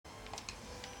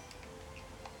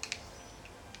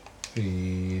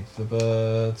Feed the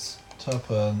birds,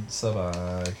 tuppence a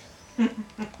bag.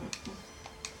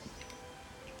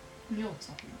 Your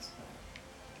tuppence bag.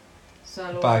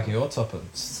 Sell Bag your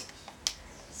tuppence.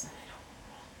 Sell it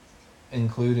all.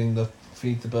 Including the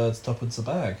feed the birds, tuppence a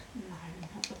bag. No,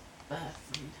 not the bird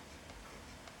food.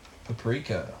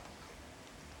 Paprika.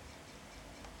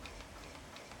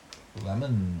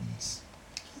 Lemons.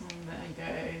 And then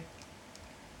go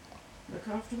look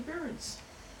after the birds.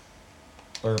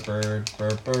 Bird, bird,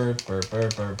 bird, bird, bird,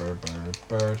 bird, bird, bird, bird,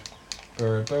 bird.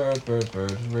 Bird, bird, bird,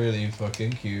 bird. Really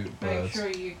fucking cute birds. Make sure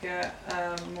you get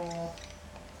more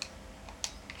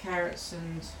carrots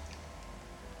and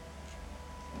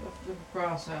the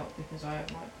grass out because I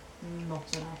have like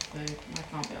not enough food. I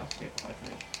can't be asked to buy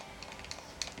food.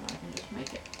 I can just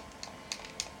make it.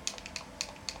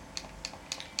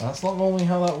 That's not normally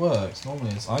how that works.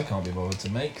 Normally it's I can't be bothered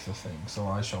to make the thing, so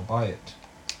I shall buy it.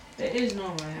 It is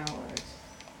normally how it works.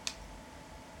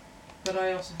 But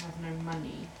I also have no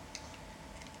money.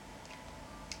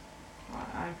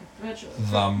 I'm prepared.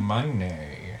 The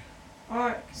money.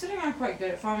 Alright, considering I'm quite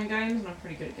good at farming games, and I'm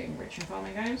pretty good at getting rich in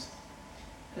farming games,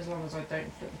 as long as I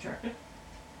don't flip the tractor.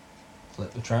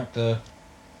 Flip the tractor.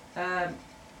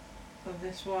 For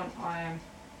this one, I am...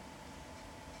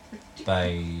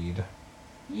 Fade.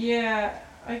 Yeah,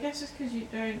 I guess it's because you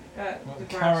don't... the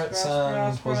Carrots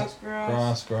and... grass.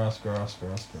 Grass. Grass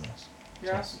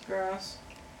is grass.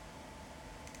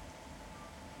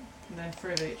 And then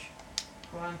 3 of each.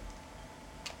 1,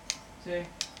 2,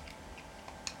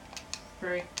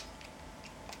 3.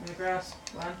 And the grass.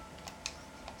 1,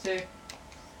 2,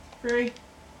 3.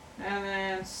 And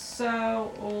then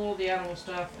sell all the animal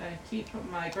stuff and keep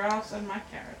my grass and my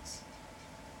carrots.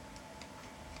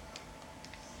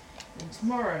 And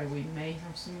tomorrow we may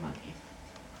have some money.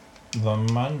 The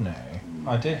money.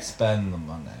 I did spend the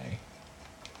money.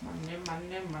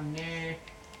 Money.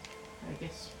 I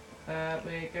guess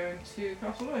we're going to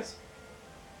Castle Lewis.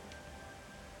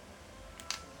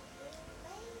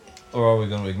 Or are we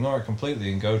going to ignore it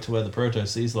completely and go to where the Proto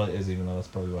Sea Slate is, even though that's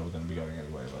probably where we're going to be going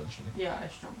anyway eventually? Yeah, I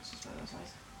strongly suspect that's right.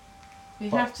 We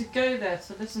But- have to go there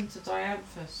to listen to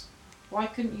Dianthus. Why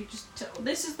couldn't you just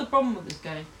this is the problem with this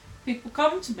game. People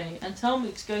come to me and tell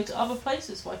me to go to other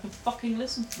places so I can fucking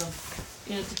listen to them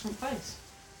in a different place.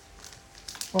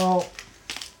 Well,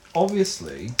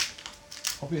 obviously,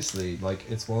 like,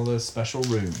 it's one of those special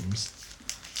rooms.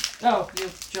 Oh, your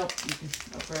job, you can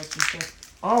upgrade some shit.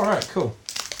 Alright, cool.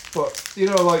 But, you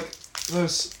know, like,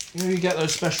 those, you know, you get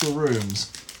those special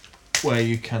rooms where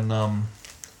you can,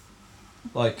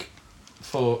 like,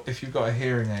 for, if you've got a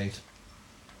hearing aid,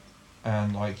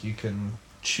 and, like, you can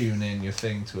tune in your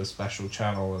thing to a special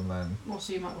channel and then...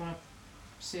 Also, you might want to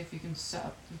see if you can set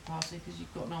up the party because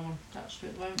you've got no one attached to it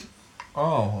at the moment.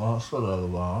 Oh, well, that's a little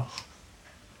while.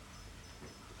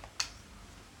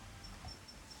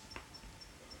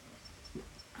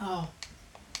 Oh.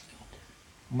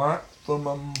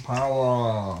 Maximum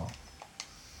power.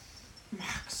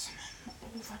 Maximum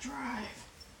overdrive.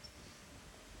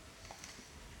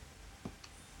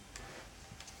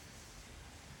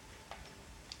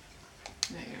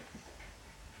 There you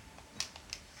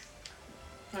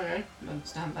go. Okay, then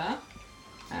stand there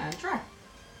and try.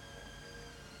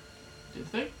 Do the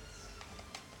thing.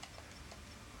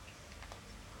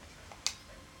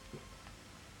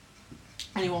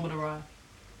 Anyone but Araya.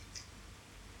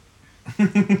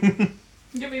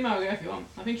 Give me Mo if you want.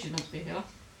 I think she's meant to be a healer.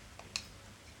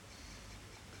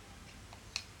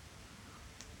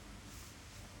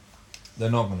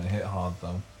 They're not going to hit hard,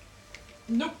 though.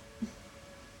 Nope.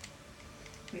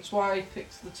 That's why I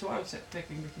picked the 2 I was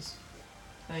picking, because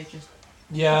they just...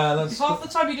 Yeah, that's... Half the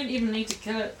time you didn't even need to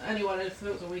kill anyone if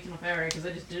it was a weak enough area, because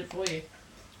they just did it for you.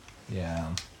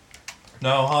 Yeah.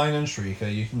 No, Hein and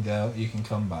Shrieker, you can go. You can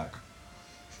come back.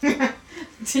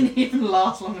 Didn't even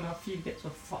last long enough for you to get to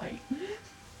a fight.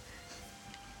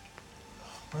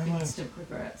 Where am I? Instant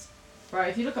regrets. Right,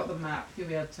 if you look up the map, you'll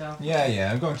be able to tell.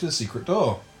 Yeah, I'm going to the secret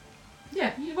door.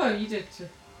 Yeah, you did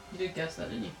guess that,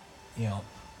 didn't you? Yeah.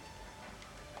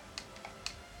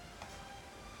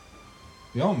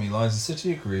 Beyond me lies the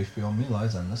city of grief. Beyond me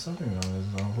lies endless suffering.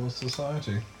 Is our whole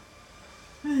society.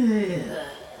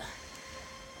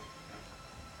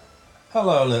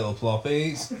 Hello, little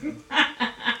ploppies.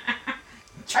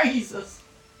 Jesus!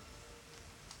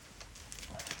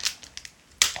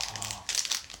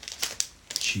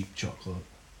 Cheap chocolate.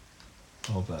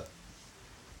 I'll bet.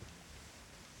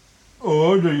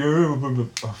 Oh, do you?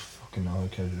 Oh, fucking hell, who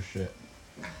cares of shit.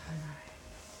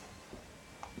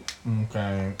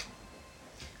 Okay.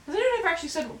 I don't know if I actually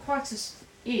said what quietus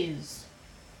is.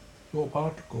 What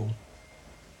particle?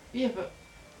 Yeah, but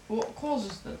what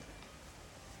causes them?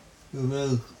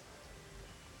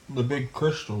 The big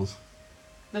crystals.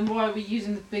 Then why are we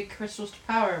using the big crystals to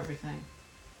power everything?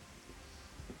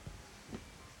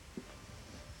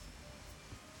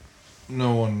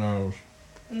 No one knows.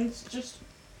 It's just...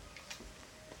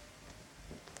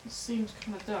 It seems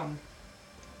kind of dumb.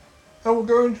 Oh, we're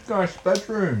going to Guy's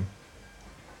bedroom.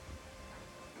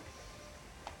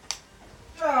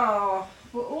 Oh,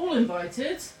 we're all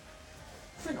invited.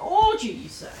 For an orgy, you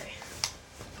say?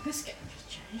 This game just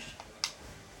changed.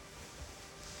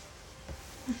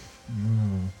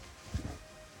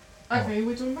 Okay, who are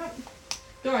we talking about?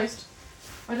 Geist.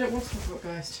 I don't want to talk about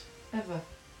Geist. Ever.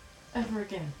 Ever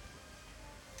again.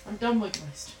 I'm done with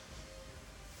Geist.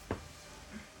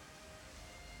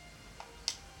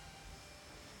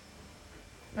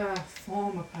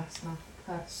 Former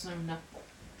persona.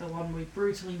 The one we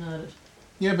brutally murdered.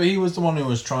 Yeah, but he was the one who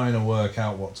was trying to work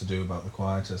out what to do about the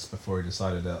Quietus before he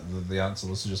decided that the answer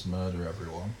was to just murder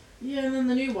everyone. Yeah, and then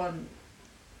the new one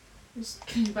just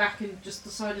came back and just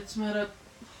decided to murder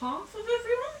half of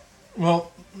everyone?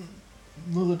 Well,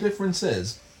 the difference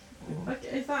is... Like,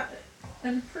 is that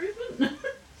an improvement?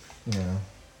 Yeah.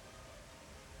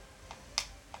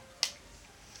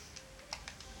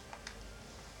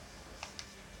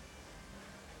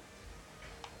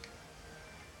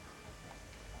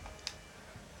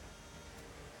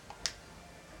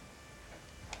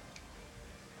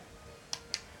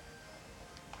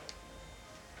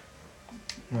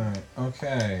 Right,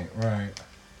 okay, right.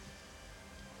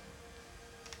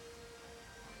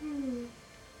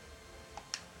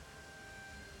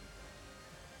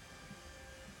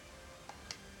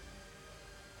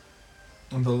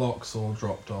 And the lock's all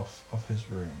dropped off of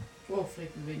his room. Awfully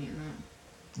convenient,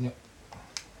 that. Yep.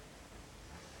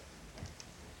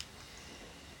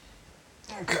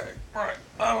 Okay, right,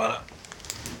 I'm gonna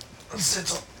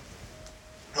sit up.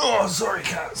 Oh, sorry,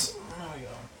 cats. There we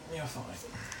go. You're fine.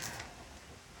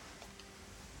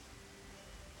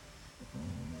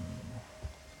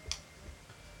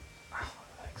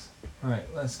 Thanks. Right,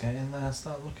 let's get in there and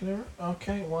start looking around.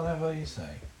 Okay, whatever you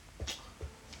say.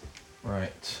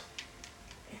 Right.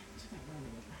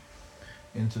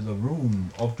 Into the room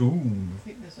of doom. I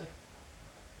think there's a...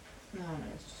 No,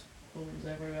 it's just balls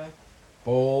everywhere.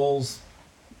 Balls.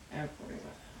 Everywhere.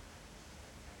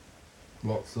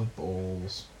 Lots of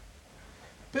balls.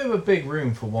 Bit of a big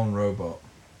room for one robot.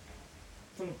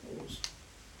 Full of balls.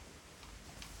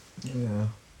 Yeah.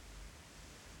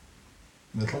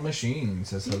 Little machine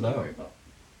says hello. Robot.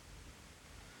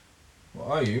 What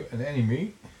are you, an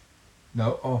enemy?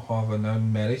 No, I have no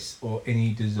malice or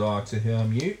any desire to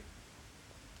harm you.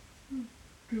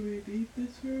 Do we need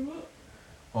this robot?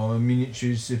 I'm a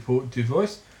miniature support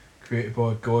device created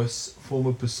by Geist's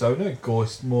former persona,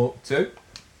 Geist Mark II.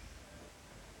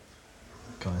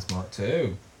 Geist Mark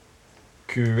II.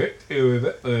 Correct,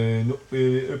 however, I'm not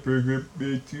really a program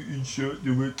made to ensure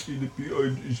the work in the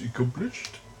behind is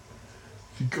accomplished.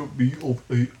 Think of me of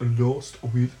a last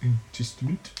will and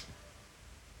testament.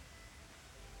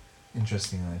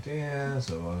 Interesting idea,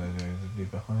 so what I do to be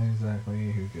behind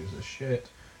exactly, who gives a shit?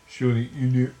 Surely you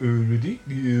know already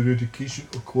the eradication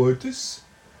of Quietus.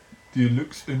 The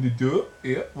looks on the door,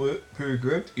 yeah, were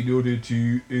programmed in order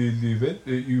to the event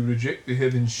that you reject the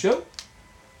heaven shell.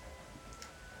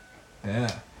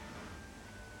 Yeah.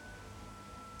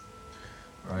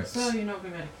 Right. So you're not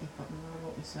going to be able to keep up with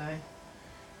what we say.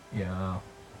 Yeah.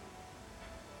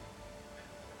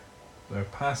 So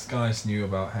past guys knew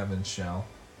about Heaven's Shell,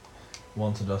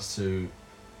 wanted us to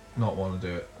not want to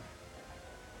do it.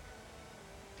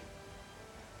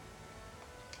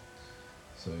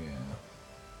 So yeah.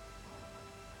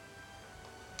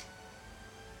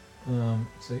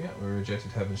 So yeah, we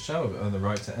rejected Heaven's Shell, but earned the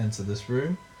right to enter this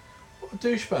room. What a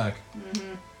douchebag.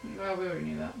 Well, we already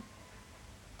knew that.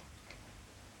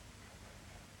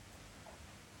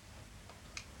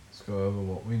 Let's go over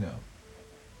what we know.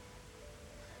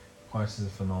 Quietus is a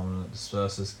phenomenon that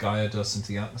disperses Gaia dust into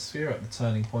the atmosphere at the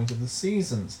turning point of the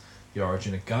seasons. The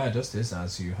origin of Gaia dust is,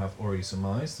 as you have already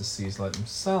surmised, the seas light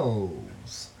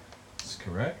themselves. That's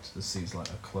correct. The seas light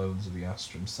are clones of the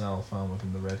Astrum cell found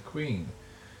within the Red Queen.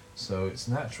 So it's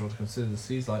natural to consider the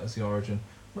seas light as the origin,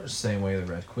 much the same way the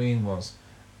Red Queen was.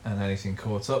 And anything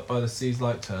caught up by the seas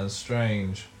light turns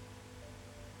strange.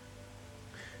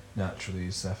 Naturally,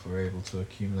 Seth were able to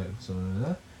accumulate some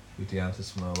there. We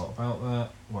Deantis know a lot about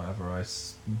that. Whatever I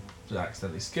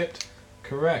accidentally skipped.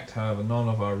 Correct, however, none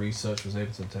of our research was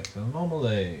able to detect an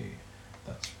anomaly.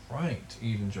 That's right,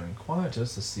 even during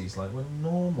Quietus, the seas light were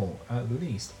normal, at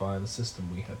least via the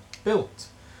system we had built.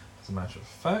 As a matter of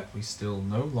fact, we still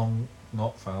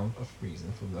not found a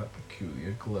reason for that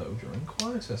peculiar glow during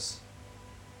Quietus.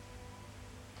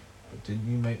 But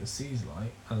didn't you make the seas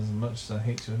light? And as much as I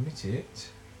hate to admit it,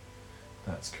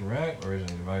 that's correct.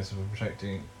 Originally devised for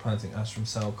protecting planting Astrum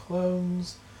cell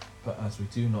clones, but as we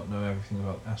do not know everything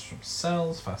about Astrum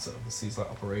cells, facet of the seas light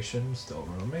operation still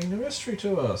remain a mystery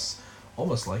to us.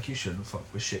 Almost like you shouldn't fuck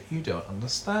with shit you don't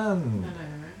understand. I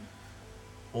know.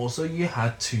 Also, you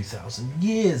had 2,000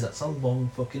 years. That's a long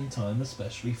fucking time,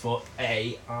 especially for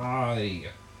AI.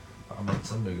 That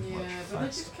makes a move much Yeah, faster. but they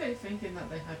just kept thinking that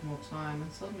they had more time,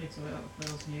 and suddenly to it,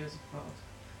 1,000 years apart.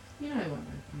 You know when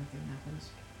anything happens.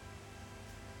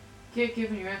 Get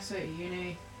given your essay at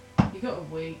uni, you got a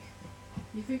week.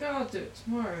 You think, oh, I'll do it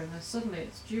tomorrow, and then suddenly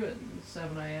it's due at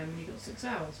 7 AM and you got 6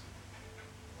 hours.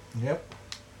 Yep.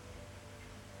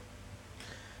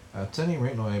 At any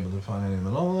rate, not able to find any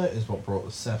anomaly is what brought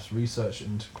the Ceph's research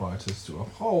into Quietus to a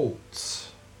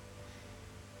halt.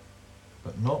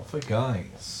 But not for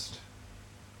Geist.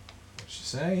 What you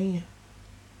say?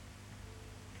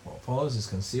 What follows is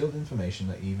concealed information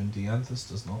that even Dianthus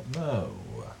does not know.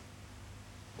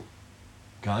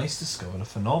 Geist discovered a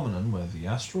phenomenon where the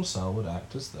astral cell would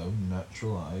act as though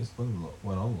naturalized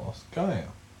when on lost Gaia.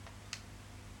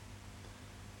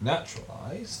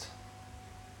 Naturalized?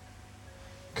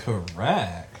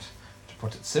 Correct. To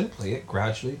put it simply, it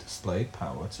gradually displayed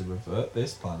power to revert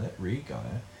this planet,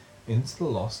 Re-Gaia, into the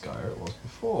lost Gaia it was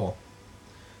before.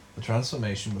 The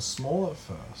transformation was small at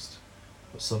first,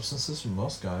 but substances from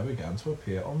lost Gaia began to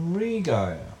appear on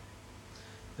Re-Gaia.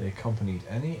 They accompanied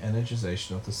any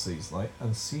energization of the seas light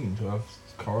and seemed to have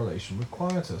correlation with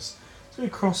Quietus. So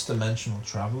cross-dimensional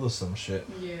travel or some shit.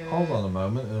 Yeah. Hold on a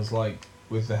moment, it was like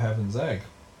with the Heaven's Egg.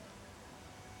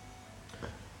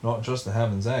 Not just the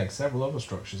Heaven's Egg, several other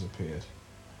structures appeared.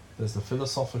 There's the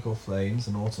philosophical flames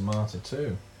and automata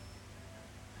too.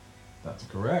 That's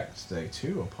correct, they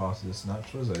too are part of this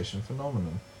naturalization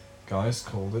phenomenon. Guys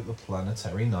called it the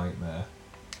planetary nightmare.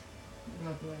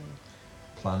 Lovely.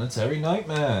 Planetary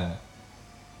nightmare!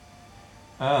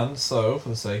 And so, for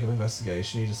the sake of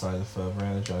investigation, he decided to further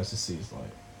energize the seas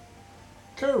light.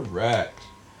 Correct!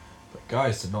 But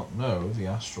Guys did not know the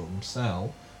astral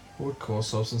cell would cause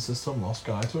substances from lost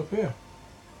Gaia to appear.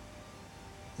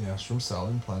 The astrum cell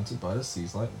implanted by the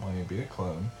seas light might be a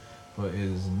clone, but it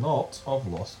is not of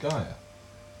lost Gaia.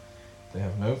 They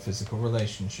have no physical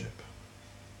relationship.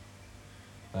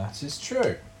 That is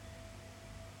true.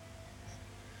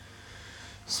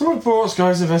 Some reports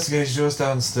Guy's investigation to a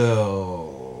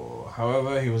standstill.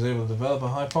 However, he was able to develop a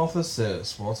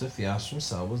hypothesis. What if the astrum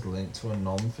cell was linked to a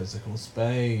non-physical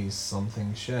space,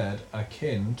 something shared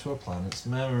akin to a planet's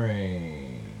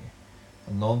memory?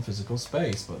 A non-physical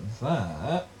space, but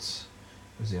that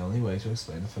was the only way to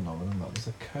explain the phenomenon that was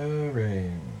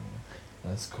occurring.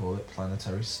 Let's call it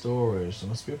planetary storage. There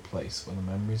must be a place where the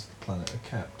memories of the planet are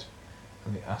kept,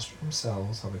 and the astrum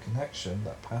cells have a connection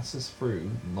that passes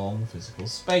through non-physical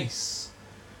space.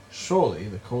 Surely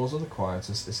the cause of the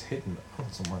Quietus is hidden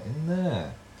somewhere in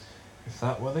there. If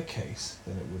that were the case,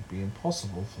 then it would be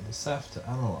impossible for the Ceph to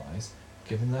analyse,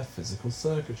 given their physical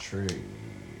circuitry.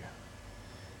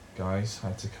 Guys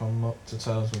had to come up to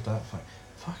terms with that fact.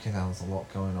 Fucking hell, there's a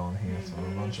lot going on here, so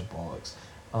a bunch of bollocks.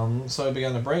 So he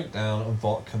began to break down and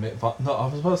no, I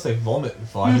was about to say vomit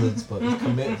violence, but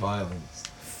commit violence.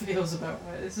 Feels about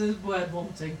right. This is word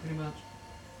vomiting, pretty much.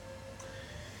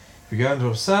 He began to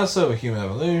obsess over human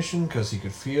evolution because he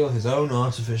could feel his own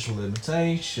artificial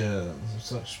limitations. If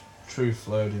such truth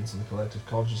flowed into the collective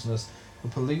consciousness, it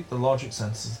would pollute the logic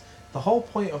senses. The whole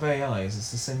point of AI is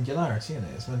it's a singularity in it.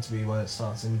 It's meant to be when it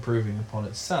starts improving upon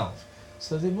itself.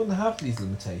 So they wouldn't have these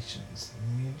limitations.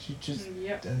 You just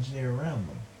engineer around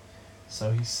them.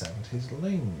 So he severed his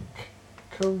link.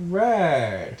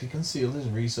 Correct! He concealed his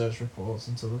research reports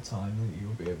until the time that you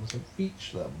would be able to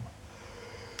reach them.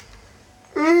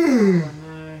 Oh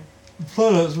no. The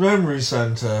planet's memory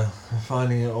centre.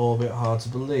 Finding it all a bit hard to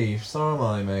believe. So am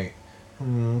I, mate.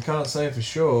 Can't say for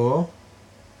sure.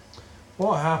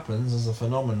 What happens as a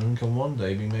phenomenon can one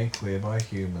day be made clear by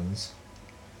humans.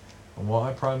 And what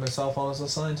I pride myself on as a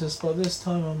scientist, but this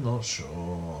time I'm not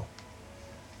sure.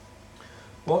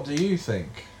 What do you think?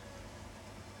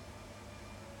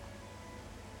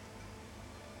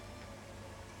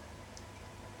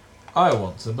 I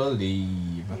want to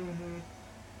believe.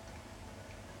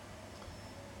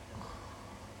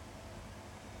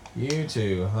 You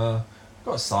too, huh?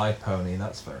 Got a side pony,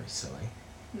 that's very silly.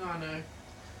 No, I know.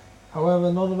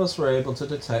 However, none of us were able to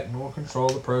detect nor control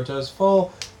the proto's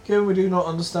fall. Given we do not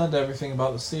understand everything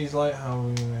about the seas light, how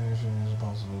is it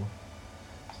possible?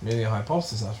 It's merely a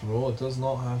hypothesis after all, it does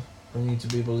not have the need to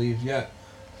be believed yet.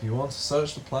 If you want to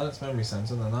search the planet's memory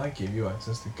center, then I give you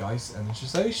access to Geist's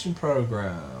energization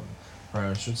program.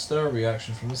 Brown should stir a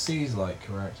reaction from the sea's light,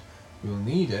 correct? We will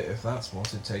need it if that's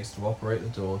what it takes to operate the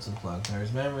door to the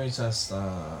planetary's memory systems.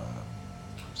 Oh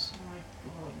my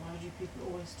god, why do you people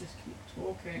always just keep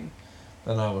talking?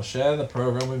 Then I will share the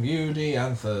program with you, the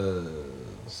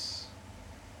Anthus.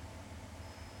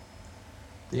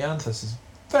 The Anthus is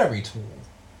very tall.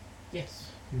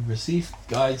 Yes. You receive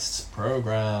Geist's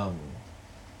program.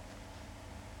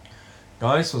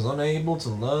 Geist was unable to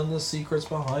learn the secrets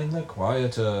behind the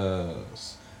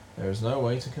Quietus. There is no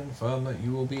way to confirm that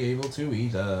you will be able to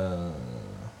either.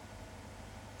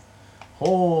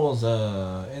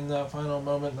 Horza. In that final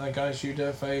moment that Geist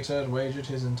Yuda fate had wagered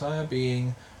his entire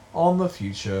being on the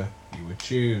future you would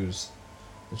choose.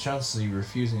 The chances of you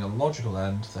refusing a logical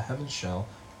end to the Heaven's Shell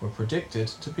were predicted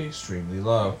to be extremely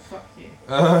low. Oh, fuck you.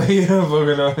 Yeah,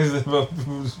 fucking I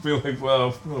feel like,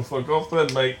 well, I'm gonna fuck off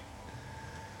then, mate.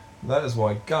 That is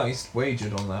why Geist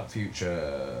wagered on that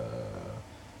future.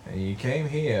 And you came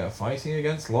here fighting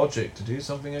against logic to do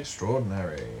something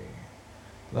extraordinary.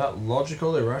 That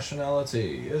logical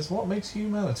irrationality is what makes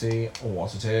humanity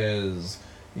what it is.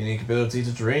 Unique ability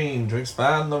to dream, to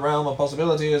expand the realm of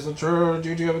possibility is the true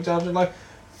duty of intelligent life.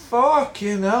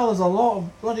 Fucking hell, there's a lot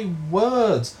of bloody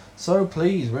words. So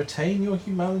please, retain your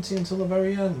humanity until the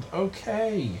very end.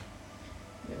 Okay.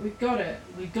 Yeah, we got it,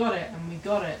 and we got it, and we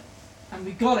got it, and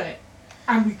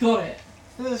we got it.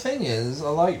 The thing is, I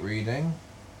like reading.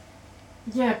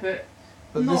 Yeah, but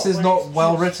this is not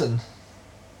well written.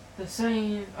 The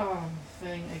same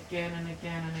thing again and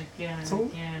again and again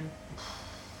and again.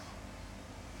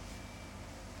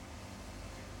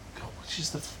 God, which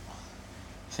is I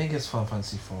think it's Final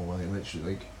Fantasy IV where they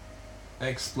literally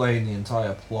explain the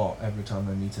entire plot every time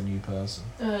they meet a new person.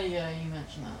 Yeah, you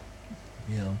mentioned that.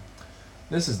 Yeah.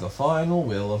 This is the final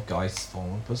will of Geist's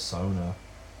fallen persona.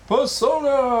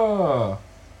 Persona!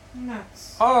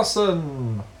 Nuts.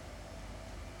 Arson!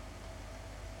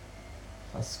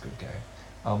 That's a good game.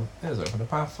 Here's open a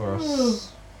path for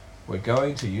us. We're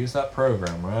going to use that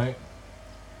program, right?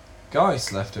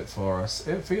 Geist left it for us.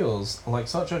 It feels like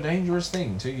such a dangerous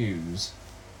thing to use.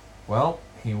 Well,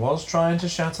 he was trying to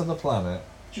shatter the planet.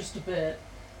 Just a bit.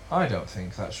 I don't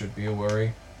think that should be a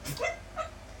worry.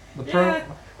 Yeah,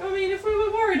 I mean, if we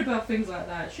were worried about things like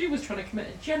that, she was trying to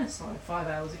commit a genocide 5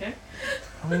 hours ago.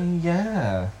 I mean,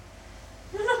 yeah.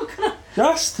 We're not gonna...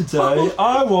 Yesterday,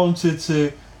 I wanted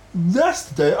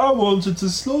to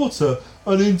slaughter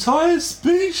an entire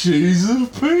species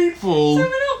of people. So we're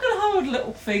not going to hold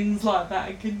little things like that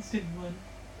against anyone.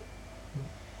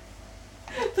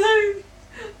 Those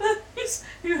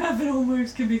who haven't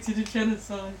almost committed a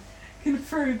genocide can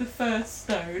throw the first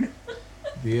stone.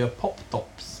 The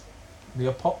Apoptops.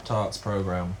 The Apop-Tarts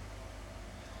program.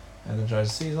 Energize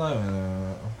the sea life,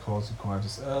 of course, acquired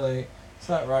this early. Is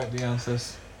that right,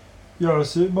 Deanthus?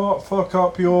 Yes, it might fuck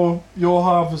up your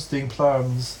harvesting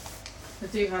plans. I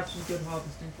do have some good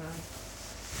harvesting plans.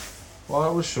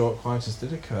 While it was short, Quietus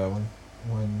did occur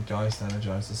when Geist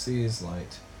energized the sea's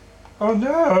light. Oh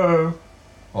no!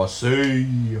 I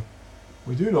see.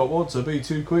 We do not want to be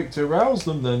too quick to rouse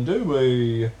them then, do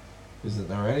we? Isn't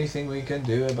there anything we can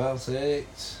do about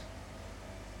it?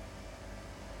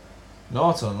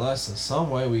 Not unless there's some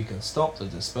way we can stop the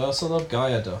dispersal of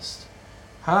Gaia dust.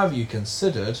 Have you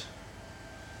considered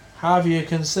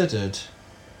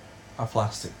a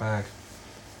plastic bag?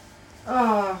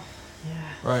 Yeah.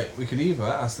 Right, we could either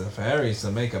ask the fairies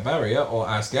to make a barrier or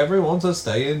ask everyone to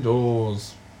stay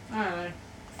indoors. I don't know.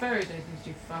 Fairies don't think to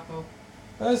do fuck all.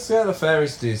 Let's get the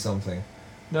fairies to do something.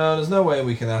 No, there's no way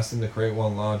we can ask them to create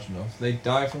one large enough. They'd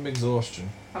die from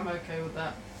exhaustion. I'm okay with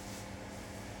that.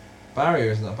 Barrier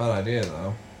isn't a bad idea,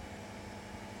 though.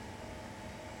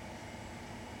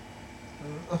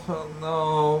 Oh,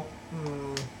 no.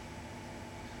 You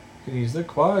can use the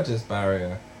Quietus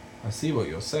barrier. I see what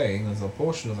you're saying. There's a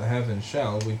portion of the Heaven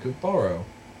Shell we could borrow.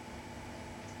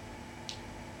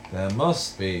 There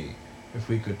must be. If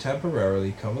we could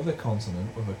temporarily cover the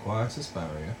continent with a Quietus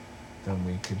barrier, then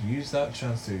we could use that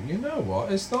chance to... You know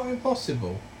what? It's not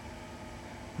impossible.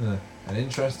 An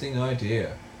interesting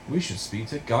idea. We should speak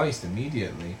to Geist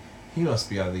immediately. He must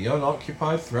be at the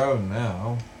unoccupied throne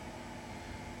now.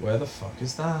 Where the fuck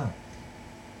is that?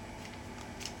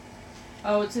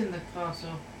 Oh, it's in the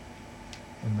castle.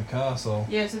 In the castle.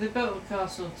 Yeah, so they built a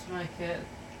castle to make it...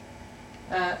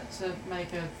 to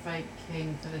make a fake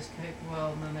king for this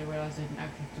world, and then they realised they didn't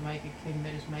actually have to make a king,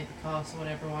 they just made the castle and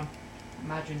everyone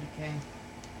imagined a king.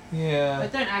 Yeah. I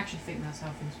don't actually think that's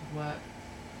how things would work.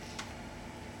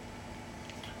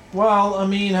 Well, I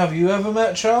mean, have you ever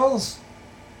met Charles?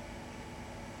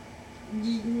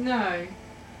 No.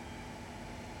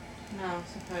 No, I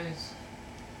suppose.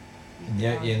 And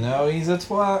yet you know he's a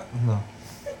twat. No.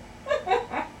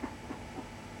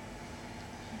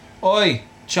 Oi,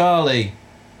 Charlie.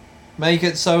 Make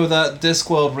it so that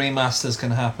Discworld remasters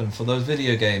can happen for those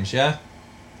video games, yeah?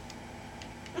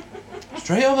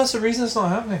 Straight up, that's the reason it's not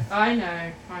happening. I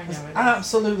know It's it is.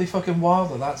 absolutely fucking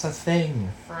wild that that's a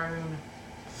thing.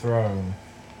 Throne.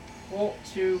 Walk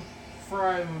to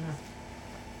throne.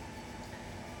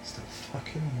 It's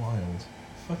fucking wild.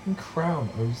 Fucking Crown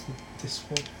owns the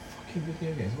Discworld fucking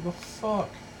video games. What the fuck?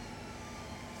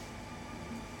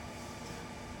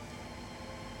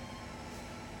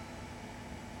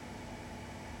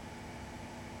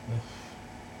 Ugh.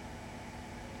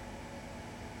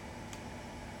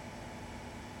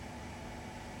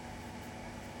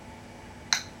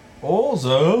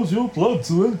 Also, how's your blood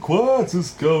to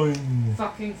inquires going?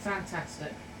 Fucking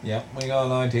fantastic. Yep, we got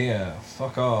an idea.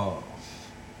 Fuck off.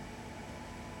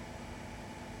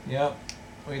 Yep,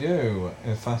 we do.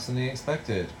 Faster than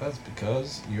expected. That's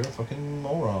because you're a fucking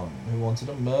moron who wanted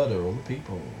to murder all the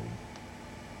people.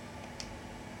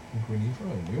 We need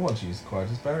room. We want to use the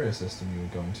quietest barrier system you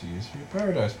were going to use for your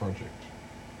Paradise project.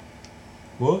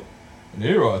 What? And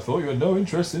here I thought you had no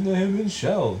interest in the Heaven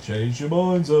Shell. Change your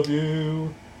minds, have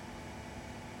you?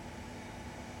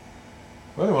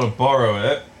 I don't want to borrow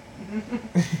it.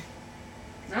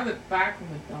 Now they're back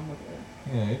when we're done with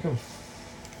it. Yeah, you can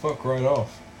fuck right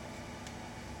off.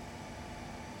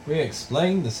 We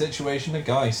explained the situation to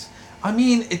Geist. I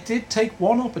mean, it did take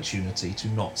one opportunity to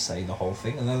not say the whole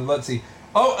thing, and then let's see.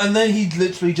 Oh, and then he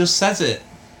literally just says it.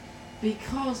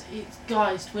 Because it's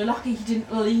Geist. We're lucky he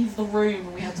didn't leave the room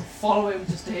and we had to follow him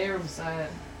just to hear him say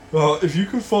it. Well, if you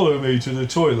could follow me to the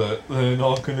toilet, then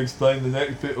I can explain the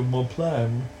next bit of my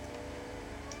plan.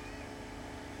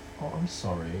 Oh, I'm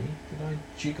sorry. Did I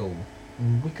jiggle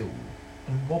and wiggle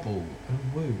and wobble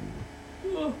and woo?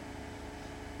 Ugh.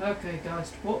 Okay,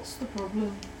 Geist, what's the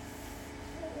problem?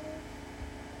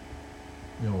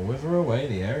 You'll wither away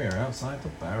the area outside the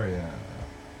barrier.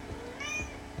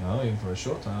 No, even for a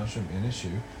short time, it shouldn't be an issue.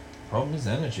 The problem is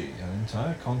energy. An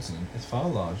entire continent is far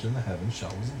larger than the Heaven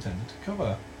Shell was intended to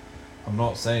cover. I'm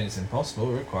not saying it's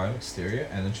impossible. It requires an exterior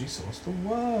energy source to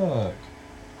work.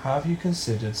 Have you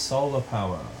considered solar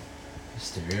power?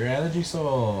 Exterior energy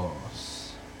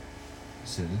source.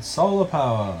 Considered solar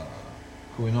power.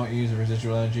 Could we not use the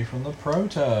residual energy from the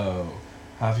proto?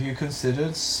 Have you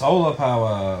considered solar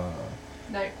power?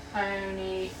 No,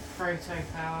 only proto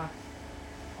power.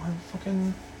 I'm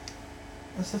fucking...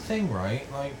 That's the thing, right?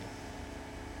 Like...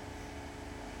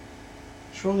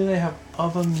 Surely they have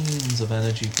other means of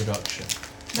energy production.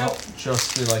 Nope. Not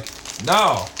just be like,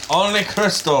 no! Only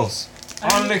crystals!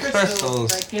 Only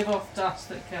crystals! They give off dust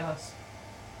that kill us.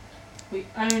 We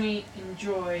only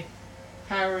enjoy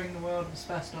powering the world with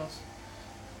asbestos.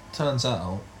 Turns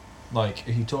out, like,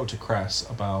 if you talk to Cress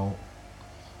about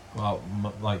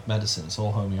like medicine, it's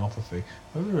all homeopathy.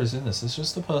 Whoever is in this, it's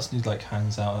just the person who like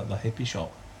hangs out at the hippie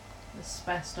shop.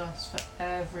 Asbestos for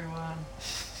everyone.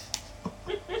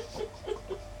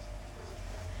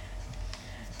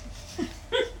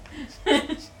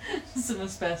 Some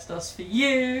asbestos for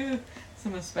you.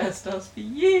 Some asbestos for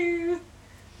you.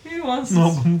 Who wants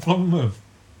No to... problem with.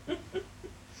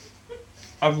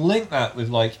 I've linked that with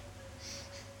like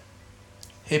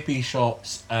hippie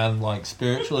shops and like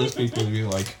spiritualist people who be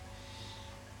like,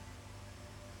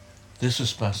 this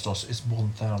asbestos is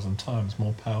 1,000 times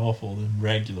more powerful than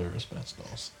regular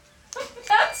asbestos.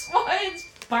 That's why it's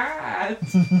bad.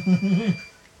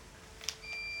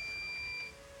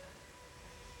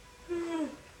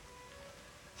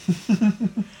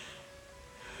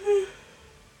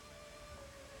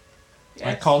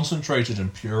 I concentrated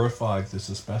and purified this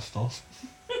asbestos.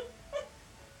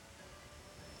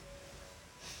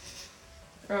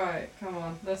 Right, come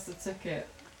on, that's the ticket.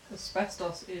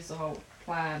 Asbestos is the whole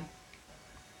plan.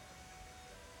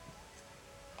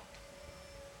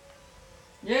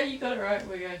 Yeah, you got it right.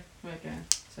 We're going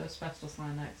to asbestos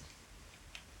line next.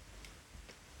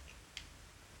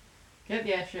 Get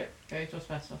the airship, go to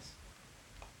asbestos.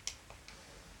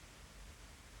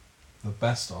 The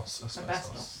bestos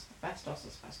asbestos.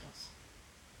 Asbestos.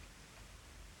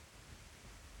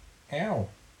 Ow.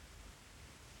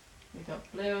 We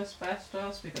got blue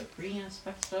asbestos, we got green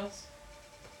asbestos.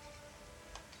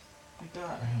 We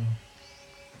got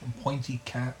Pointy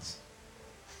cats.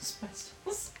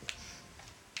 asbestos.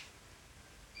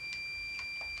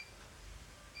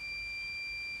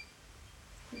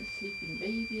 Sleeping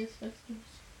baby asbestos.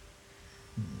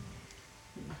 Oh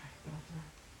my God,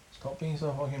 Stop being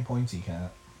so fucking pointy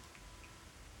cat.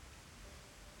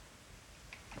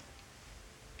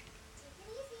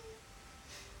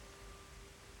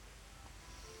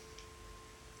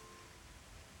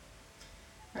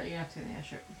 Right, you're gonna have to get in the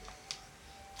airship.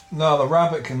 No, the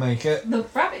rabbit can make it. The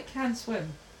rabbit can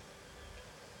swim.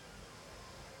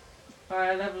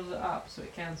 I leveled it up so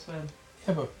it can swim.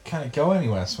 Yeah, but can it go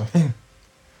anywhere swimming?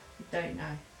 I don't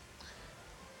know.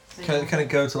 Can it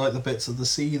go to like the bits of the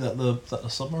sea that the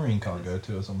submarine can't go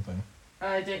to or something?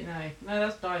 I don't know. No,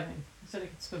 that's diving. I said it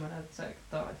could swim and I said it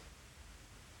could dive.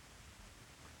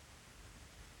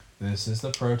 This is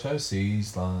the Proto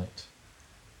Seas light.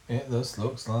 It just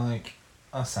looks like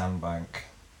a sandbank.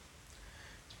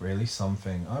 It's really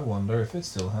something. I wonder if it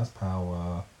still has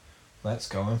power. Let's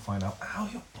go and find out. Ow,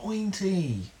 you're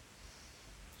pointy!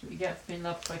 That's what you get for being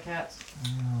loved by cats.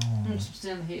 Oh, I'm just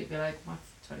in the heat and be like, my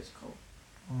toe's cold.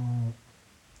 oh.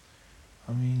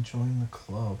 I mean, join the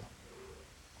club.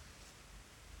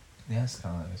 Yes,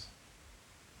 guys.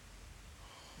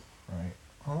 Right.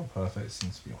 Oh, perfect.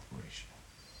 Seems to be operational.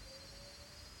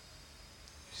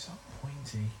 You're so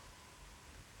pointy.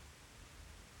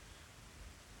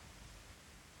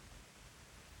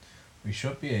 We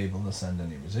should be able to send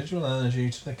any residual energy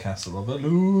to the Castle of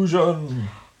Illusion.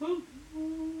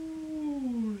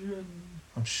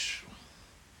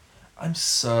 I'm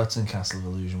certain Castle of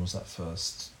Illusion was that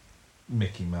first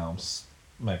Mickey Mouse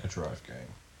Mega Drive game.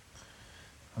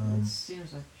 It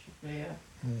seems like it should be, yeah.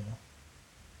 Yeah.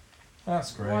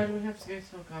 That's great. Why do we have to go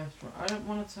tell Geist? I don't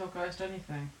want to tell Geist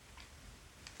anything.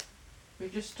 We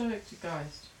just spoke to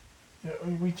Geist. Yeah,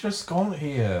 we just gone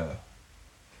here.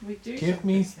 Can we do Give something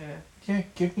me- here? Yeah,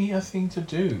 give me a thing to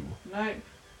do. No.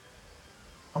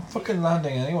 I'm fucking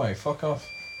landing anyway. Fuck off.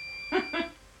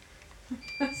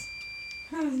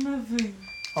 There's nothing.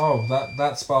 Oh,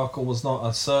 that sparkle was not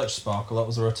a search sparkle. That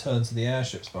was a return to the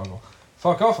airship sparkle.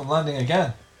 Fuck off! I'm landing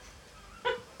again.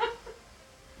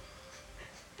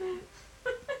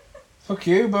 Fuck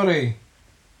you, buddy.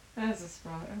 There's a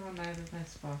sparkle. Oh no, there's no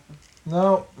sparkle.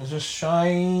 No, it's just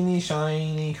shiny,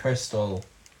 shiny crystal.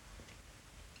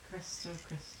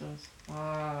 Crystals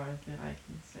far that I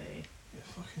can see. You're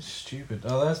fucking stupid.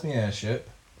 Oh, there's my airship.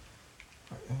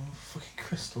 Oh, fucking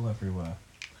crystal everywhere.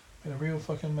 Made a real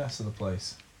fucking mess of the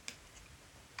place.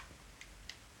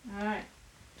 Alright.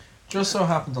 Just so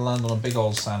happened to land on a big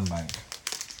old sandbank.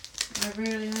 I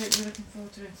really hope you're looking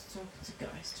forward to talking to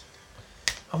Geist.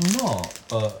 I'm not,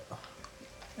 but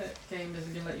That game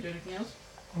isn't going to let you do anything else?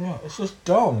 yeah, it's just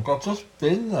dumb. I've just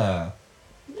been there.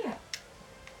 Yeah.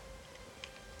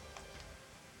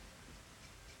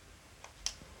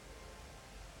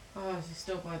 Oh, is he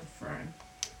still by the throne?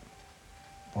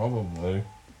 Probably.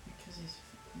 Because he's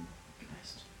fucking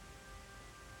Geist.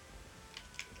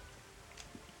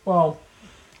 Well,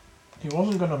 he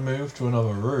wasn't going to move to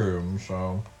another room,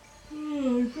 so...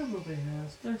 Oh, he probably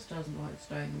has. Geist doesn't like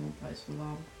staying in one place for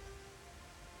long.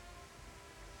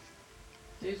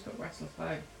 Dude's got restless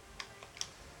leg.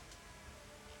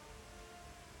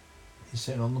 He's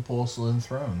sitting on the porcelain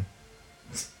throne.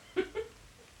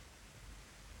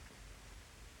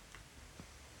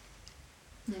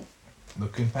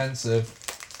 Looking pensive.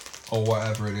 Or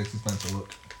whatever it is he's meant to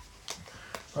look.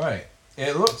 Right.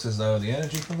 It looks as though the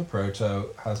energy from the proto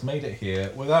has made it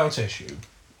here without issue.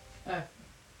 Oh.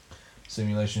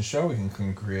 Simulations show we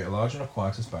can create a large enough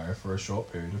quietus barrier for a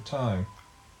short period of time.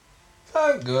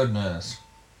 Thank goodness.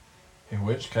 In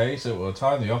which case it will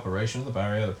time the operation of the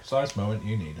barrier at the precise moment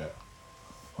you need it.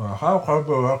 Well, how can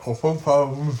we work a full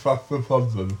problem factor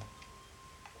problem?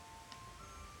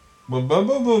 No.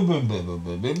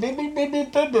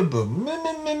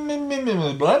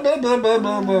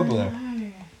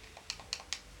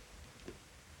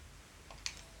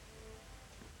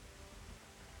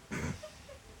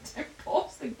 Don't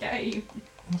pause the game.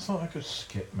 I thought I could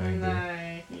skip maybe.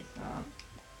 No, you can't.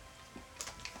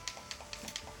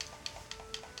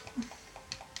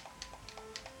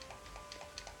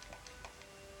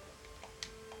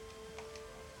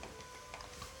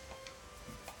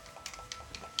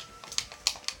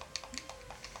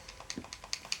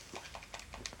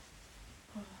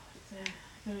 Oh, dear.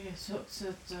 Gotta get talk to the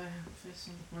office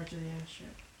on the bridge of the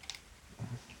airship.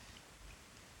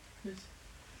 Because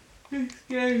this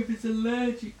game is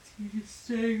allergic to you just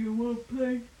staying in one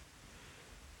place.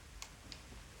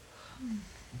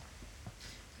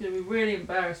 It's going to be really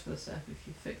embarrassed for Seth if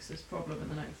you fix this problem in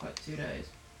the next like 2 days.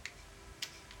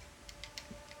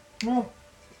 Well,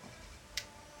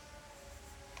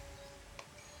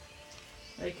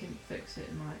 They couldn't fix it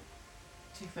in like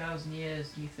 2,000 years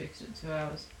and you fixed it in 2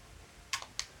 hours.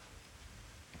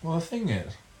 well, the thing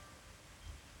is,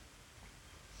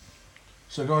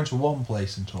 so going to one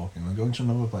place and talking, then going to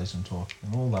another place and talking,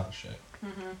 and all that shit.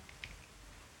 Mm-hmm.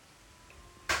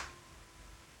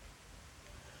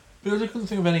 Because I couldn't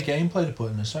think of any gameplay to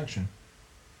put in this section.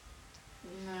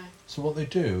 No. So what they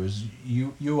do is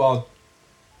you are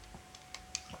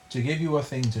to give you a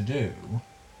thing to do.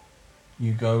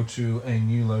 You go to a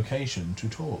new location to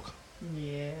talk.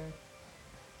 Yeah.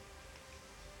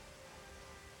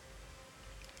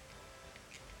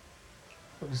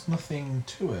 But there's nothing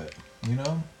to it, you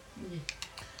know? Yeah.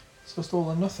 It's just all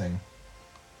or nothing.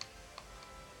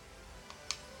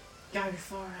 Go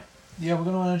for it. Yeah, we're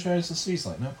gonna energize the seas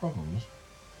like no problems.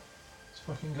 Let's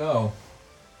fucking go.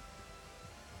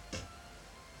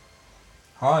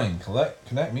 Hein,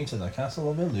 connect me to the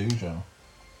Castle of Illusion.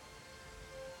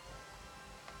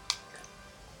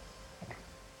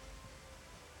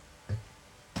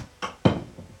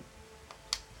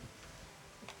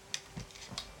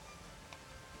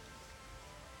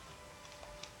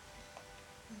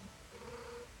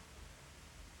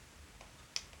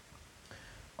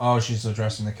 Oh, she's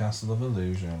addressing the Castle of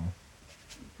Illusion.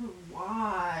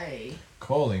 Why?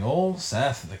 Calling all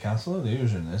Seth at the Castle of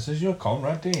Illusion. This is your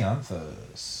comrade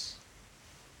Dianthus.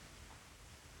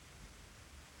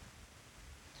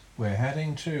 We're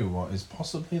heading to what is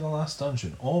possibly the last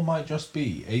dungeon, or might just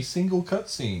be a single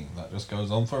cutscene that just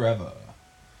goes on forever.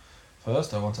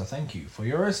 First, I want to thank you for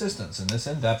your assistance in this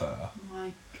endeavour. Oh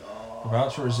my god.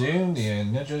 About to resume the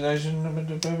energization.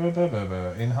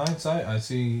 In hindsight, I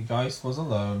see Geist was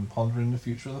alone, pondering the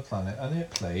future of the planet, and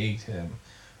it plagued him.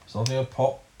 Something of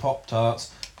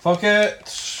Pop-Tarts. Fuck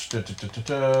it!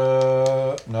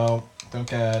 No, don't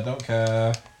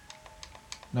care.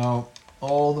 No,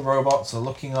 all the robots are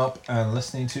looking up and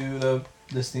listening to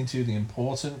the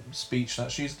important speech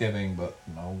that she's giving, but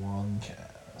no one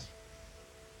cares.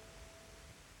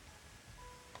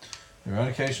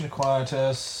 Eradication of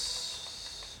Quietus.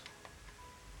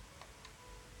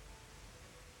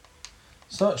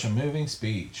 Such a moving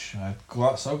speech. I'm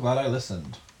so glad I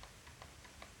listened.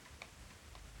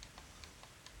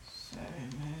 So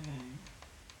moving.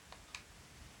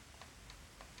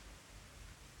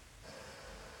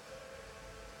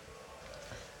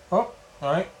 Oh,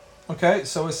 alright. Okay,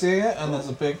 so we're seeing it, and there's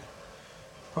putting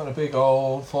a big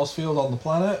old force field on the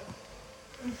planet.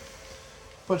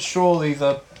 But surely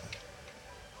the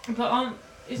But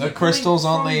is The it crystals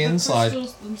coming on from the inside.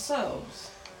 Crystals themselves?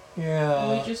 Or are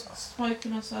yeah. we just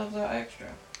smoking ourselves out extra?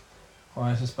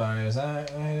 Quietus barriers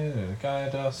activated.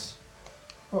 Guide us.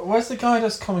 Where's the guide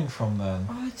us coming from then?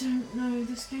 I don't know.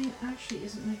 This game actually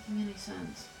isn't making any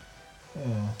sense.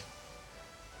 Yeah.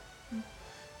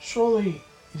 Surely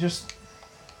you just.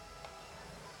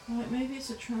 Like maybe it's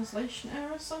a translation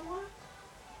error somewhere.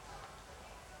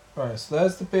 Right, so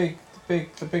there's the big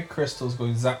crystals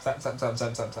going zap zap zap zap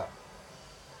zap zap zap,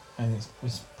 and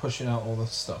it's pushing out all the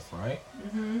stuff, right?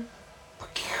 Mhm.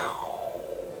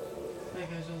 There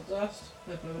goes all the dust.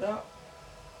 They blew it up.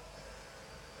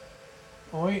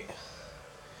 Oh, wait,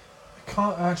 I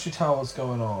can't actually tell what's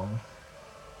going on.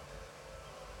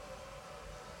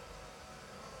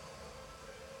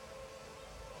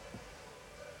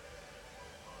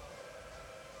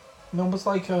 No, it was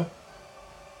like a.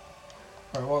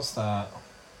 Right, what's that?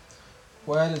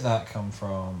 Where did that come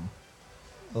from?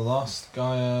 The Lost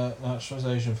Gaia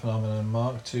Naturalization Phenomenon,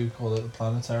 Mark II, called it the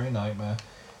Planetary Nightmare.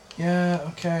 Yeah,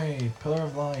 okay, Pillar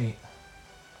of Light.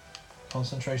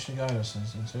 Concentration guidance.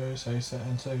 Enter, say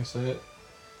it.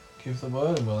 Give the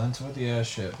word and we'll enter with the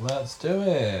airship. Let's do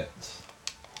it!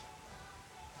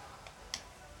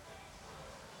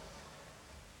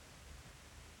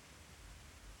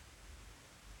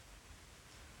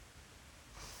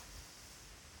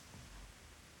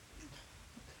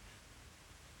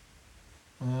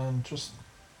 And just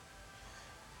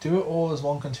do it all as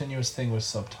one continuous thing with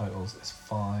subtitles. It's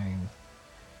fine.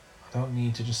 I don't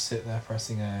need to just sit there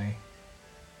pressing A.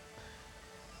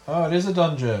 Oh, it is a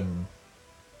dungeon.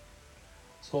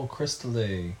 It's all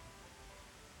crystally.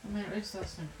 I mean, at least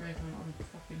that's an improvement on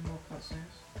fucking more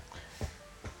cutscenes.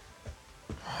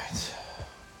 Right.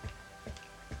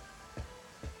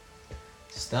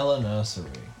 Stella Nursery.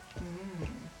 Mm.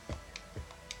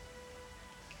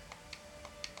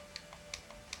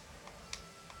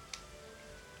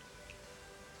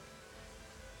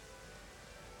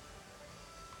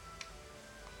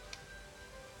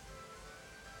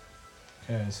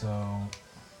 Okay, so.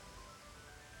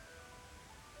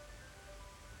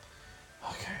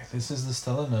 Okay, this is the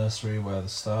Stella Nursery where the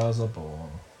stars are born.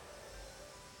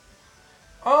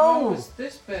 Oh, Oh! it's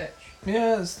this bitch.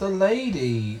 Yeah, it's the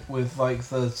lady with like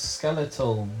the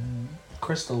skeletal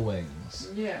crystal wings.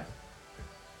 Yeah.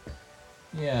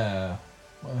 Yeah.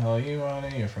 What the hell are you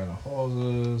running? You're afraid of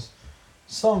horses.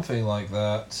 Something like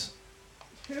that.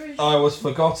 Who is I was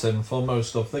forgotten for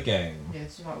most of the game. Yeah,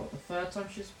 it's like what, the third time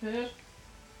she's appeared?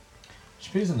 She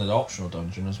appears in an optional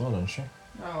dungeon as well, doesn't she?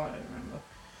 Oh, I don't remember.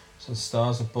 So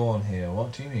stars are born here.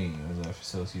 What do you mean? Was there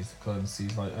facilities to clone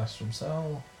seeds like Astrum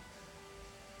Cell?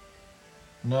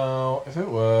 No, if it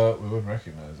were, we would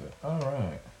recognise it.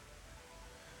 Alright.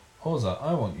 Horza,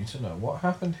 I want you to know what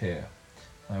happened here.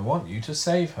 I want you to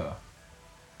save her.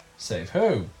 Save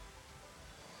who?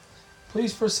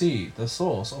 Please proceed. The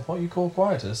source of what you call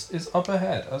quietus is up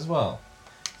ahead as well.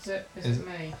 Is it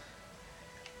me?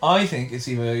 I think it's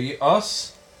either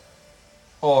us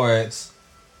or it's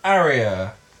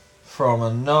Aria from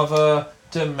another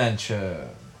dimension.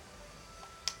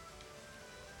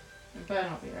 It better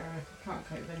not be Area. I can't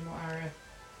cope with any more Area.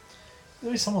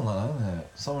 There'll be someone like that, isn't it?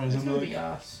 Someone It's who's gonna gonna be be like,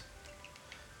 us.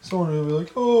 someone who'll be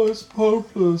like, oh, it's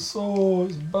hopeless, oh,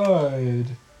 it's bad,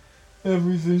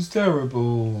 everything's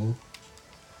terrible,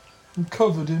 I'm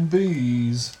covered in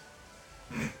bees.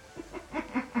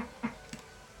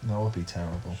 That would be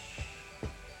terrible.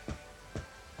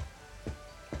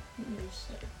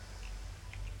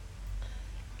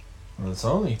 Well, it's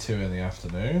only 2 in the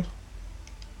afternoon.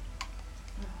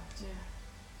 Oh dear.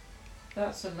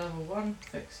 That's a level 1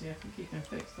 fixie. I think you can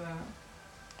fix that.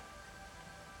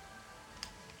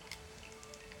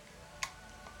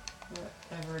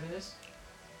 Whatever it is.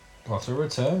 Got a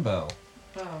return bell.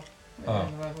 Oh. Oh. A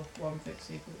level 1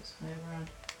 fixie because it's near around.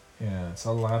 Yeah, it's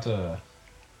a ladder.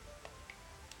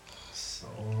 So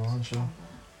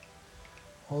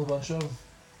whole bunch of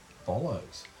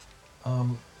bollocks.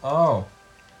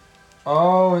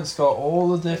 Oh, it's got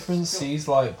all the different Seas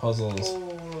Light puzzles.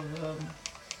 All of them.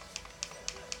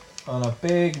 On a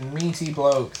big meaty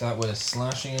bloke that we're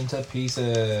slashing into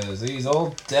pieces. He's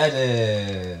all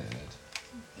deaded.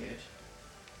 Good.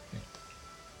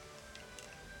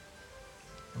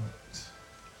 Right.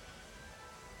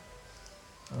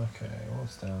 Okay,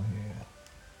 what's down here?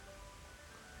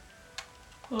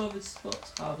 Harvest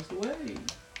spots, harvest away.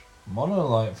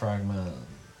 Monolite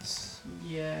fragments.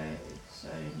 Yay, so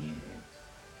new.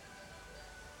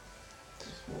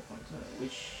 Just walk onto it.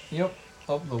 Wish. Yep,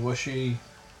 up the whooshy.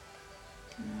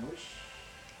 Wish.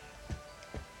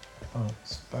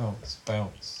 Bounce, bounce,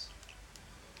 bounce.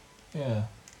 Yeah.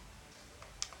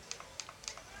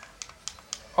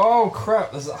 Oh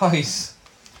crap, there's ice!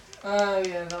 Oh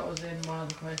yeah, that was in one of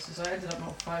the places. I ended up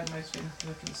not fighting most things because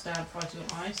I couldn't stand fighting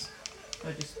on ice. So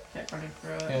I just kept running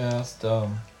through it. Yeah, that's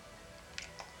dumb.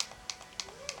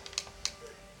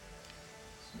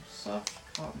 Some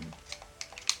soft cotton.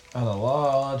 And a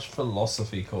large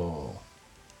philosophy core.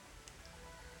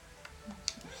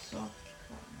 Some soft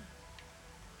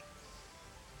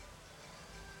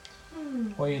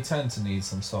cotton. Well, you tend to need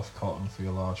some soft cotton for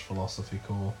your large philosophy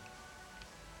core.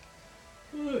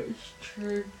 It's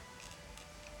true.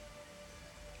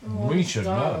 We should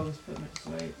know. Dogs put me to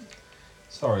sleep.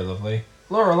 Sorry, lovely.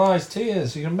 Lorelei's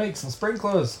tears, you can make some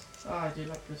sprinklers. Oh, I do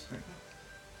love this sprinkler.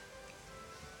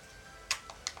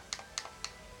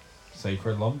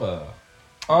 Sacred lumber.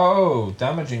 Oh,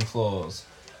 damaging floors.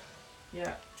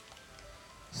 Yeah.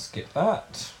 Skip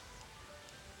that.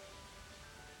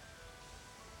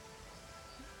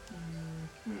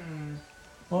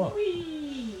 What?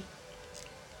 Whee!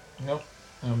 Nope.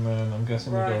 I'm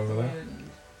guessing we go over there. Wind.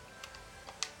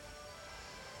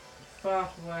 Far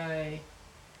away.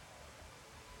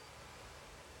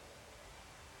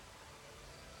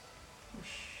 Whoosh.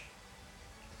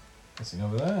 Guessing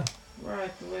over there.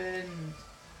 Right the wind.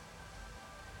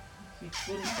 You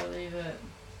wouldn't believe it.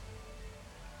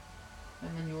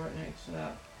 And then you're right next to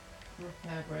that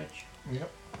repair bridge.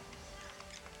 Yep.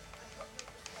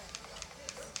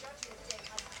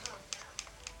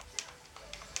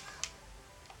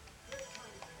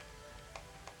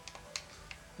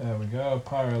 There we go.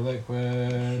 Pyro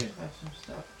liquid. Should have some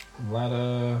stuff.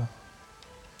 Ladder.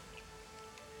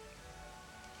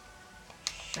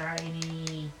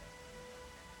 Shiny.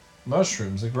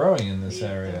 Mushrooms are growing in this Eat the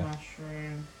area.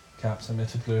 mushroom. Caps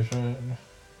emit pollution.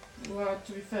 Well,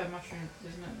 to be fair, mushroom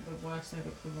isn't it the worst thing,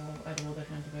 but the more edible they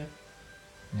tend to be.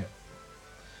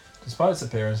 Despite its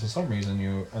appearance, for some reason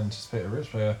you anticipate a rich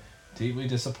player. Deeply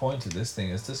disappointed. This thing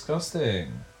is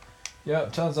disgusting.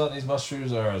 Yep, turns out these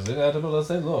mushrooms are as inedible as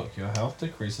they look. Your health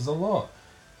decreases a lot.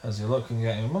 As you look and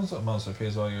getting a monster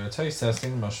appears while you're taste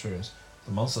testing the mushrooms.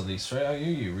 The monster leaps straight at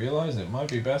you. You realise it might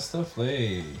be best to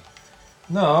flee.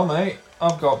 No, mate.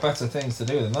 I've got better things to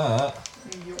do than that.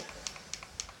 Yup.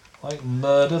 Like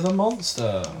murder the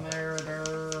monster.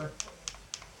 Murder.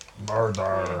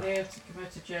 Murder. We're here to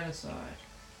commit a genocide.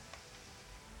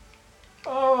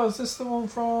 Oh, is this the one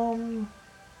from...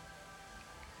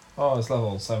 Oh, it's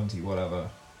level 70, whatever.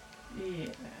 Yeah,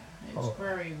 it's Oh.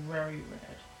 very, very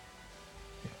red.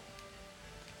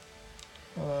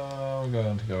 We're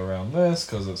going to go around this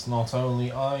because it's not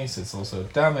only ice, it's also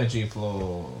damagey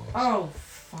floors. Oh,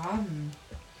 fun.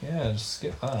 Yeah, just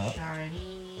skip that.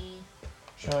 Shiny.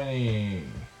 Shiny.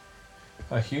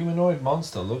 A humanoid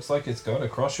monster looks like it's going to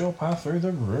cross your path through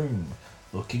the room.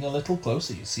 Looking a little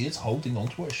closer, you see it's holding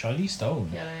onto a shiny stone.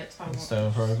 Get it. I The want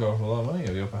stone probably got a lot of money.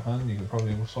 On the upper hand, you can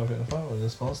probably swipe it in the fight.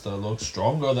 This monster looks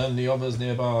stronger than the others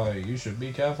nearby. You should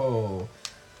be careful.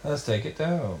 Let's take it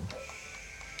down.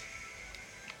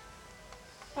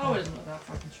 Oh, it isn't look that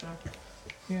fucking strong.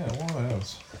 Yeah, what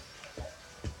else?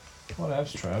 What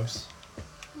else, Travs?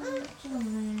 You're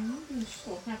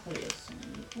so happily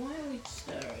asleep. Why are we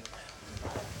staring?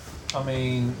 I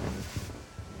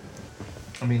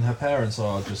mean, her parents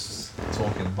are just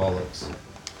talking bollocks.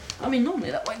 I mean,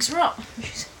 normally that wakes her up.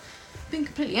 She's been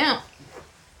completely out.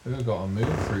 We've got a moon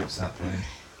fruit sapling.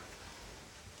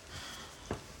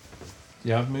 Do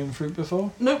you have moon fruit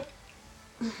before? Nope.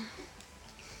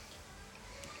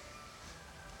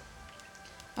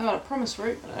 I got a promise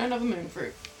fruit, but I don't have a moon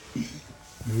fruit.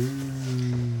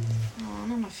 Ooh. Oh,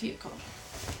 now my feet are cold.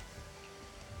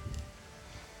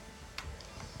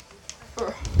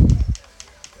 Ugh.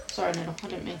 Sorry, Needle. I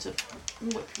didn't mean to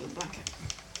whip you with a blanket.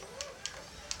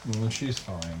 Well, she's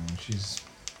fine. She's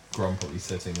grumpily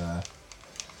sitting there.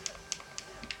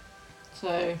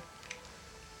 So,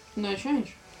 no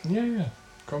change. Yeah.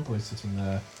 Grumpily sitting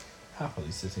there. Happily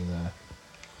sitting there.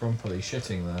 Grumpily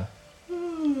shitting there.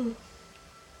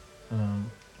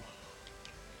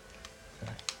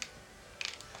 Okay.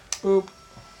 Boop.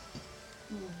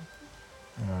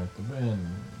 Alright, the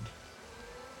wind.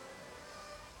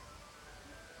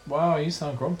 Wow, you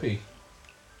sound grumpy.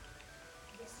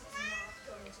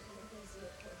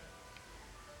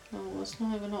 Oh, it's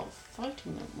not, we're not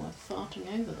fighting them, we're farting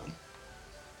over them.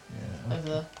 Yeah.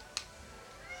 Over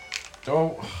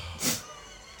Oh.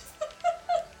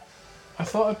 I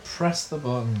thought I'd pressed the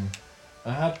button.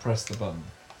 I had pressed the button.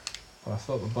 But I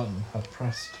thought the button had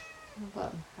pressed. the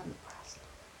button, hadn't pressed.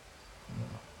 No.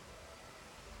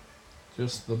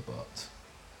 Just the butt.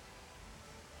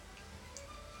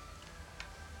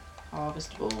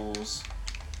 Harvestables.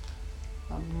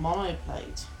 A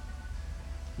monoplate.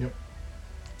 Yep.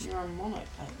 You're a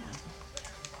monoplate now.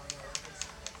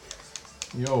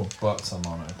 Your butt's a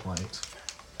monoplate.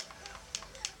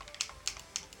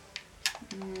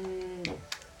 Nope.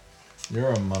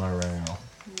 You're a monorail.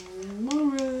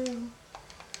 Monorail.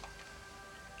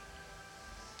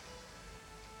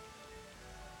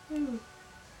 Ooh.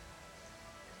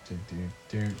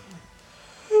 Do.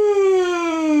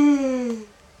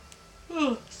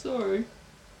 Oh, sorry.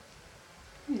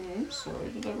 I'm sorry,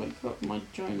 did I wake you up with my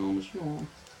ginormous yawn?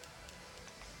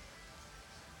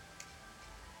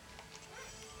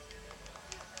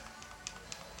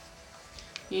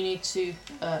 You need to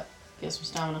get some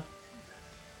stamina.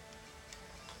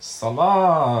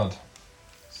 Salad.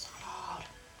 Salad.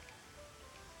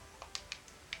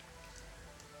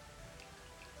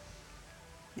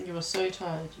 You are so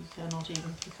tired you cannot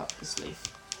even pick up this leaf.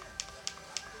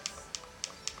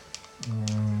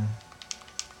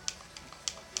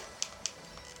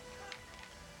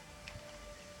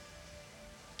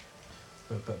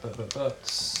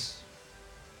 But.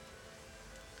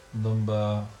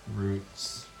 Lumber,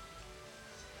 roots.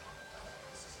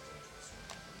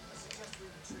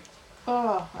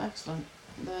 Ah, excellent.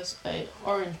 There's a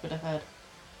orange bit ahead.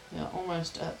 You're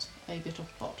almost at a bit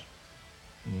of plot.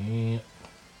 Yep.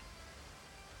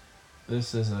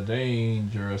 This is a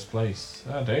dangerous place.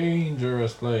 A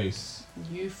dangerous place.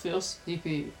 You feel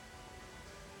sleepy.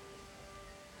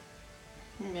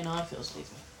 I mean, I feel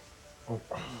sleepy. Oh,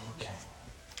 okay.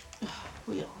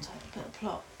 We aren't at a bit of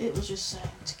plot. It was just saying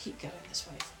to keep going this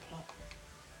way for plot.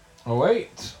 Oh,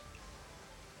 wait.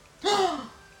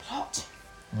 Plot!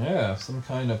 Yeah, some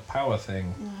kind of power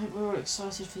thing. I hope we're all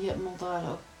excited for yet more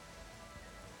dialogue.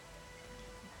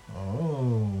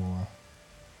 Oh.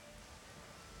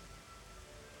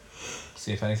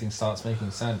 See if anything starts making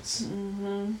sense.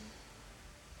 Mm-hmm.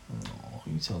 Oh,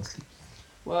 you sound sleepy.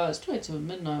 Well, it's 22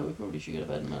 midnight. We probably should go to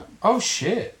bed in a minute. Oh,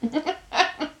 shit.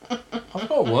 I've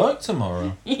got work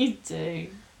tomorrow. You do.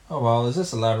 Oh, well, is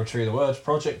this a laboratory? The words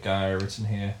Project Gaia written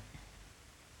here.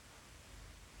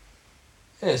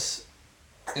 This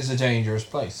is a dangerous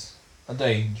place. A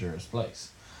dangerous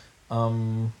place.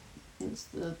 It's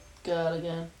the girl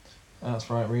again. That's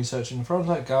right, research in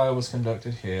Project Gaia was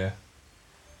conducted here.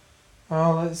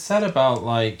 Well, it said about,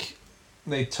 like,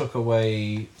 they took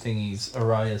away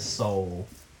Araya's soul.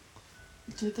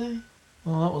 Did they?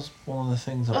 Well, that was one of the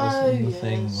things that was in the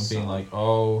thing, yes. being like,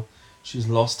 oh, she's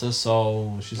lost her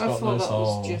soul, she's I got thought no that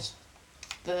soul. was just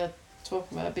the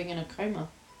talking about being in a coma.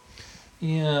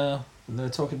 Yeah, They're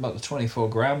talking about the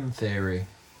 24-gram theory.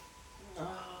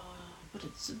 Oh, but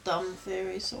it's a dumb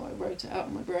theory, so I wrote it out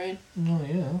in my brain. Oh,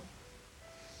 yeah.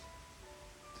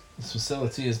 This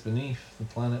facility is beneath the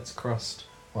planet's crust,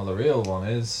 while the real one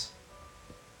is...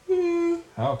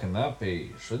 How can that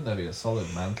be? Shouldn't there be a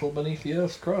solid mantle beneath the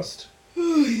Earth's crust?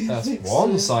 That's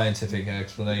one scientific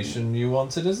explanation you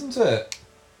wanted, isn't it?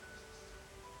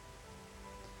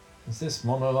 Is this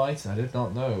monolith? I did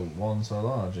not know one so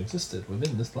large existed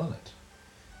within this planet.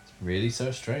 It's really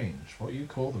so strange. What you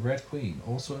call the Red Queen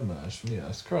also emerged from the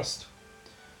Earth's crust.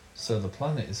 So the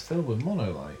planet is filled with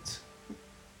monolith.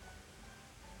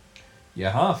 You're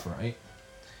half right.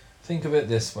 Think of it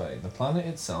this way. The planet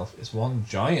itself is one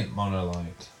giant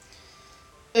monolith.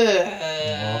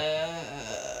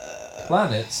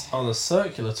 Planets are the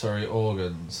circulatory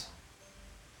organs.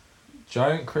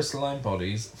 Giant crystalline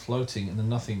bodies floating in the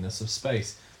nothingness of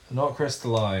space. They're not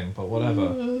crystalline, but whatever.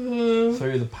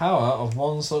 Through the power of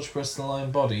one such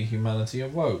crystalline body, humanity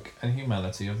awoke and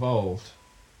humanity evolved.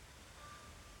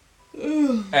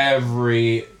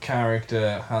 Every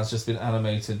character has just been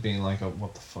animated being like, oh,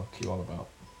 what the fuck are you on about?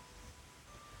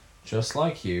 Just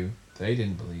like you, they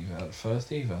didn't believe it at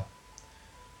first either.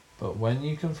 But when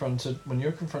you're confronted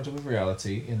with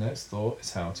reality, your next thought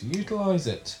is how to utilize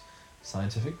it. A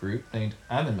scientific group named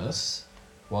Animus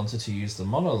wanted to use the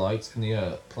monolith in the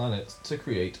Earth planet to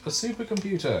create a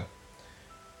supercomputer.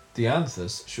 The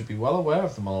Anthus should be well aware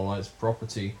of the monolith's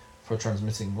property for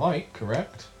transmitting light,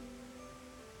 correct?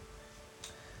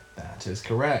 That is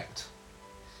correct.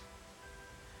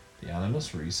 The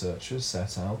Animus researchers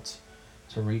set out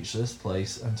to reach this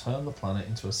place and turn the planet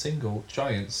into a single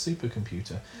giant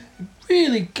supercomputer.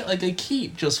 Really, like, they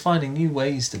keep just finding new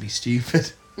ways to be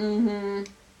stupid. Mm-hmm.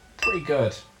 Pretty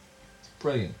good. It's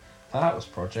brilliant. That was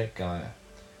Project Gaia.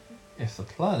 If the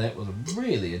planet was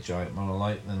really a giant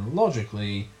monolith, then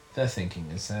logically their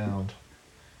thinking is sound.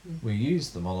 We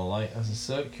used the monolith as a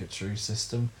circuitry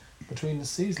system between the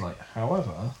seas.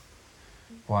 However,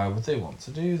 why would they want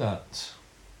to do that?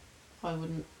 I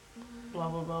wouldn't. Blah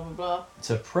blah blah blah blah.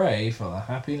 To pray for the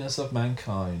happiness of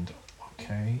mankind.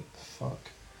 Okay,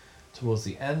 fuck. Towards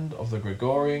the end of the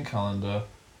Gregorian calendar.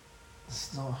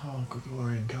 That's not how a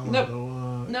Gregorian calendar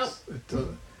works. Nope. It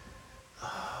doesn't.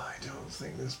 I don't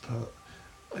think this part.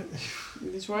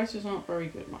 These writers aren't very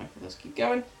good, Michael. Let's keep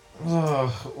going.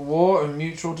 War and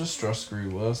mutual distrust grew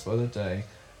worse by the day.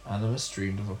 Animus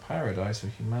dreamed of a paradise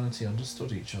where humanity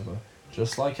understood each other,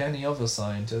 just like any other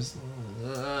scientist.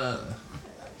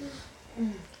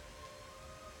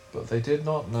 But they did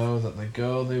not know that the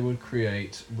girl they would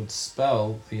create would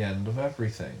spell the end of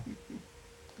everything.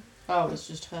 Oh, it's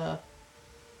just her.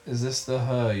 Is this the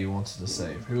her you wanted to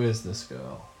save? Who is this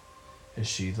girl? Is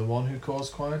she the one who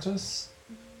caused quietus?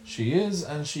 She is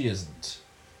and she isn't.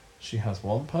 She has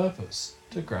one purpose,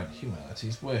 to grant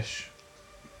humanity's wish.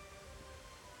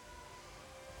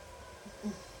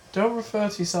 Don't refer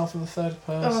to yourself in the third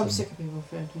person. Oh, I'm sick of people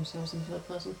referring to themselves in the third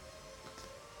person.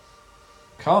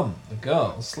 Come, the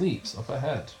girl sleeps up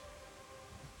ahead.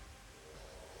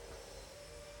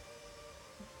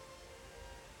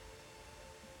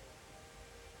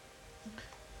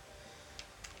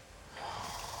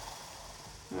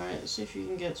 Alright, let's see if you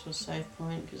can get to a safe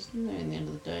point, because you're nearing the end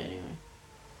of the day anyway.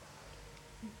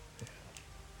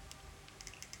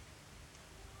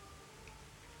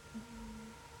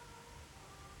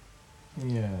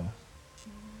 Yeah.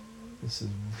 This is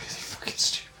really fucking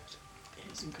stupid.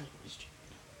 It is incredibly stupid.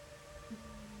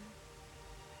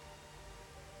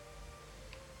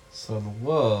 So the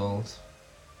world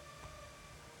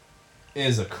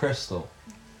is a crystal.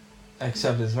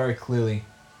 Except it's very clearly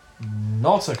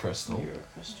not a crystal. You're a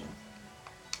crystal.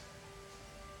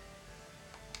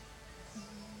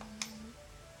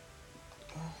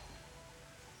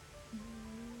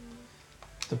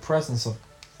 The presence of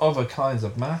other kinds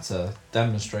of matter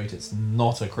demonstrate it's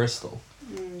not a crystal.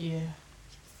 Yeah.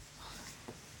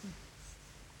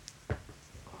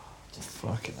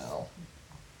 Fucking hell.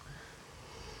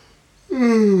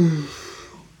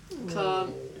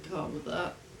 Can't with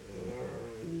that.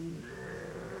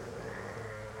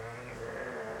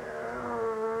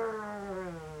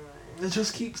 It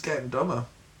just keeps getting dumber.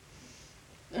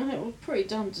 And it was pretty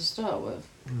dumb to start with.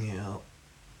 Yeah.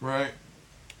 Right.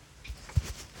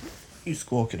 You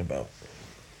squawking about?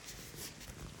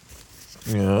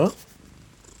 Yeah.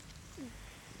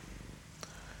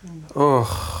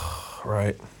 Oh,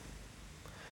 right.